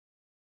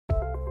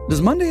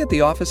Does Monday at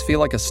the office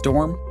feel like a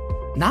storm?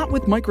 Not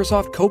with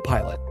Microsoft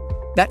Copilot.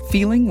 That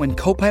feeling when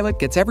Copilot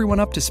gets everyone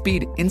up to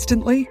speed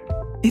instantly?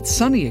 It's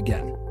sunny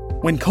again.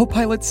 When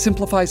Copilot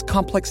simplifies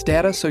complex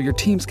data so your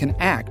teams can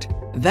act,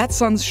 that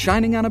sun's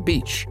shining on a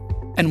beach.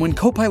 And when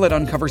Copilot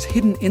uncovers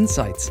hidden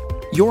insights,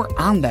 you're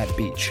on that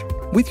beach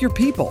with your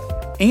people,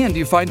 and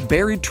you find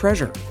buried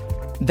treasure.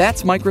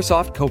 That's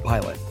Microsoft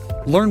Copilot.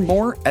 Learn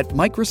more at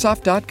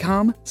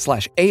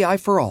Microsoft.com/AI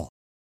for all.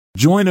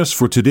 Join us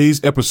for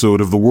today's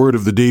episode of the Word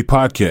of the Day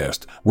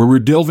podcast, where we're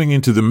delving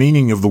into the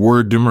meaning of the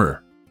word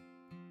demur.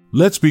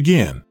 Let's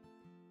begin.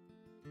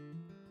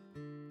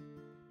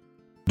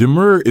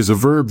 Demur is a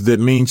verb that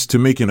means to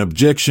make an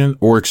objection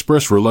or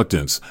express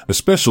reluctance,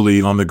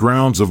 especially on the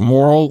grounds of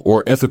moral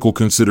or ethical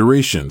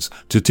considerations,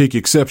 to take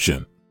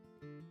exception.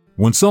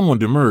 When someone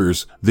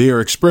demurs, they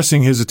are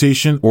expressing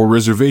hesitation or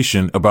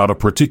reservation about a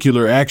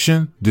particular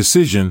action,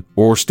 decision,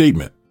 or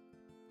statement.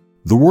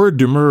 The word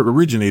demur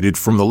originated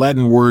from the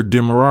Latin word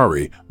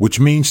demurare,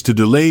 which means to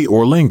delay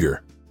or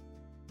linger.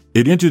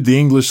 It entered the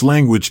English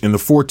language in the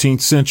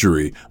 14th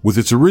century, with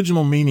its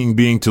original meaning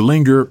being to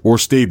linger or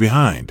stay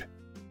behind.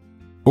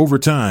 Over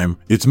time,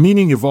 its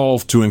meaning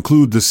evolved to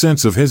include the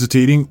sense of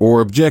hesitating or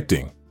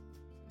objecting.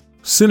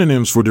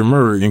 Synonyms for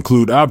demur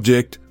include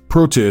object,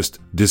 protest,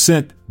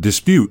 dissent,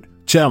 dispute,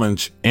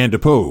 challenge, and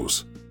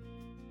oppose.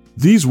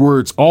 These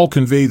words all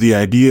convey the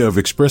idea of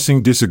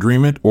expressing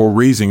disagreement or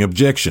raising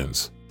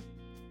objections.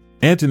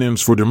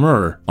 Antonyms for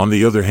demur, on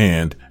the other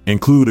hand,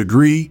 include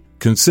agree,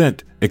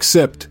 consent,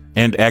 accept,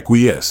 and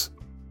acquiesce.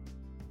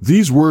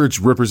 These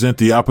words represent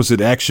the opposite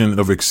action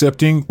of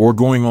accepting or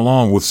going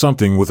along with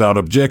something without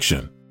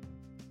objection.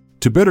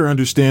 To better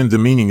understand the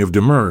meaning of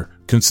demur,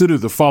 consider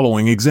the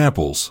following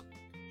examples.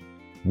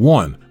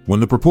 1. When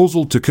the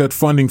proposal to cut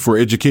funding for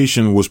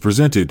education was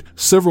presented,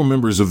 several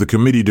members of the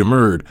committee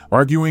demurred,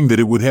 arguing that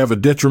it would have a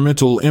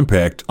detrimental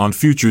impact on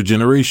future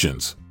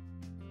generations.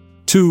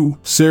 2.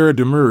 Sarah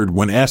demurred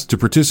when asked to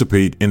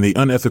participate in the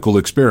unethical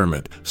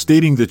experiment,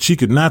 stating that she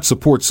could not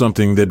support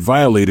something that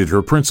violated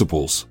her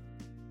principles.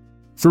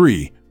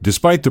 3.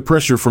 Despite the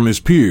pressure from his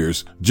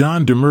peers,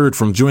 John demurred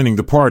from joining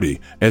the party,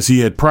 as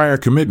he had prior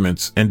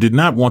commitments and did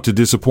not want to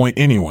disappoint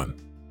anyone.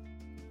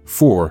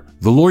 4.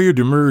 The lawyer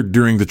demurred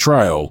during the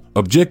trial,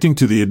 objecting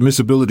to the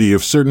admissibility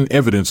of certain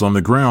evidence on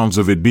the grounds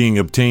of it being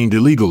obtained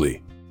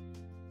illegally.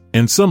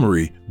 In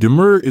summary,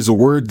 demur is a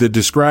word that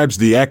describes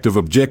the act of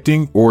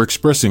objecting or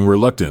expressing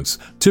reluctance,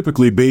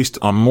 typically based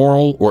on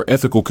moral or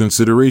ethical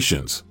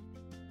considerations.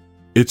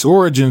 Its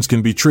origins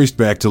can be traced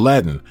back to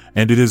Latin,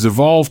 and it has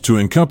evolved to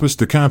encompass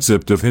the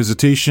concept of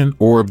hesitation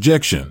or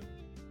objection.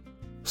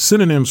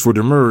 Synonyms for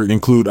demur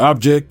include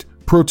object,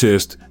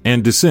 protest,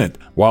 and dissent,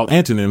 while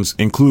antonyms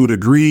include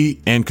agree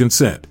and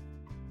consent.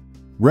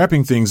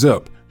 Wrapping things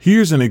up,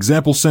 here's an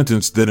example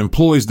sentence that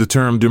employs the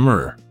term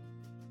demur.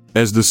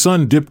 As the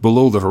sun dipped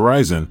below the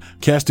horizon,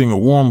 casting a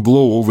warm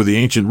glow over the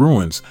ancient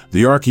ruins,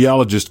 the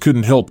archaeologist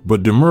couldn't help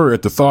but demur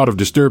at the thought of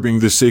disturbing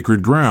this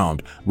sacred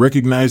ground,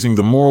 recognizing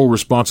the moral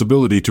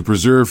responsibility to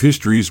preserve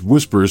history's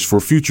whispers for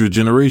future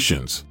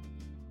generations.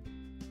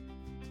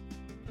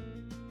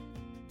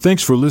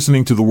 Thanks for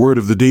listening to the Word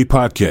of the Day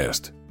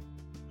podcast.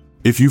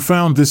 If you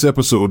found this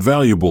episode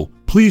valuable,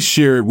 please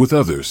share it with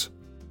others.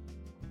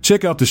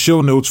 Check out the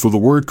show notes for the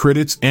word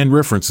credits and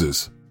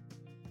references.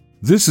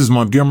 This is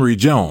Montgomery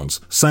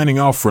Jones, signing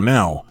off for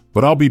now,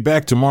 but I'll be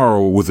back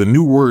tomorrow with a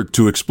new word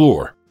to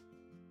explore.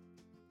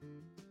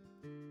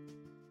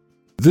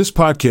 This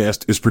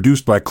podcast is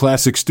produced by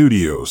Classic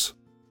Studios.